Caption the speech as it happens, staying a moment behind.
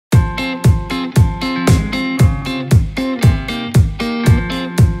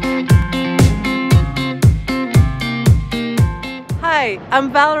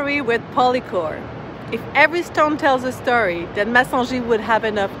I'm Valerie with Polycor. If every stone tells a story, then Massangis would have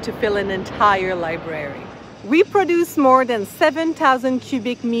enough to fill an entire library. We produce more than 7,000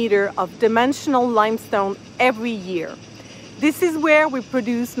 cubic meters of dimensional limestone every year. This is where we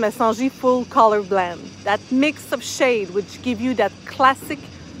produce Massangis full color blend, that mix of shade which give you that classic,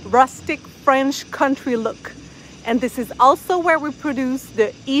 rustic French country look. And this is also where we produce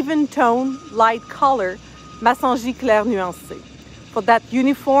the even tone, light color, Massangis clair nuancé, for that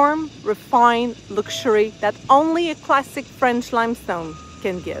uniform, refined luxury that only a classic French limestone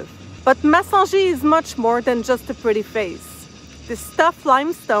can give. But Massangis is much more than just a pretty face. This tough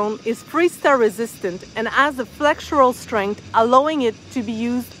limestone is freeze-thaw resistant and has a flexural strength, allowing it to be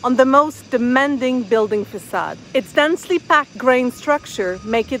used on the most demanding building facade. Its densely packed grain structure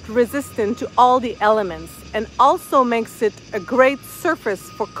makes it resistant to all the elements and also makes it a great surface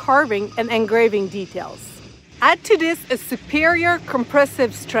for carving and engraving details. Add to this a superior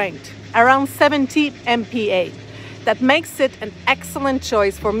compressive strength, around 70 MPa, that makes it an excellent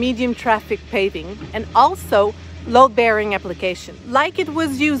choice for medium traffic paving and also load-bearing application. Like it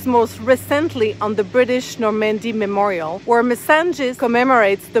was used most recently on the British Normandy Memorial, where Massangis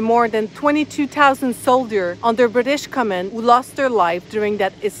commemorates the more than 22,000 soldiers under British command who lost their life during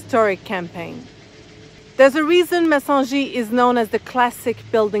that historic campaign. There's a reason Massangis is known as the classic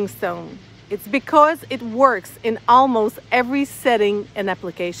building stone. It's because it works in almost every setting and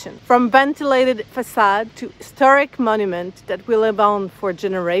application, from ventilated facade to historic monument that will live on for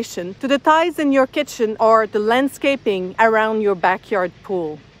generations, to the tiles in your kitchen or the landscaping around your backyard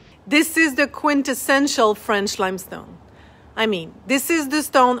pool. This is the quintessential French limestone. I mean, this is the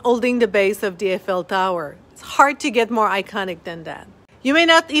stone holding the base of the Eiffel Tower. It's hard to get more iconic than that. You may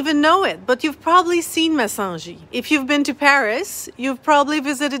not even know it, but you've probably seen Massangis. If you've been to Paris, you've probably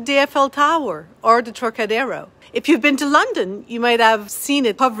visited the Eiffel Tower or the Trocadero. If you've been to London, you might have seen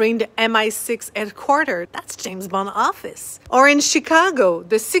it hovering the MI6 headquarters. That's James Bond office. Or in Chicago,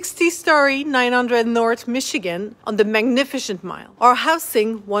 the 60-story 900 North Michigan on the Magnificent Mile. Or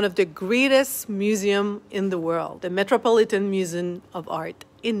housing one of the greatest museums in the world, the Metropolitan Museum of Art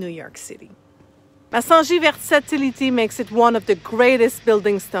in New York City. Massangis versatility makes it one of the greatest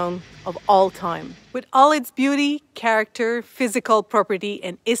building stones of all time. With all its beauty, character, physical property,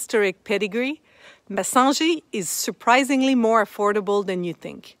 and historic pedigree, Massangis is surprisingly more affordable than you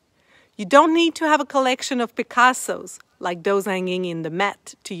think. You don't need to have a collection of Picassos, like those hanging in the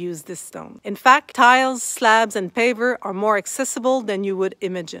Met, to use this stone. In fact, tiles, slabs, and paver are more accessible than you would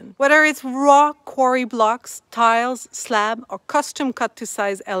imagine. Whether it's raw quarry blocks, tiles, slab, or custom cut to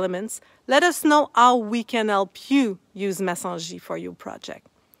size elements, let us know how we can help you use Massangis for your project.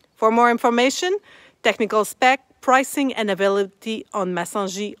 For more information, technical spec, pricing, and availability on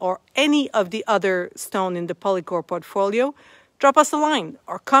Massangis or any of the other stone in the Polycor portfolio, drop us a line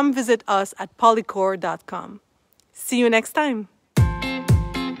or come visit us at polycor.com. See you next time.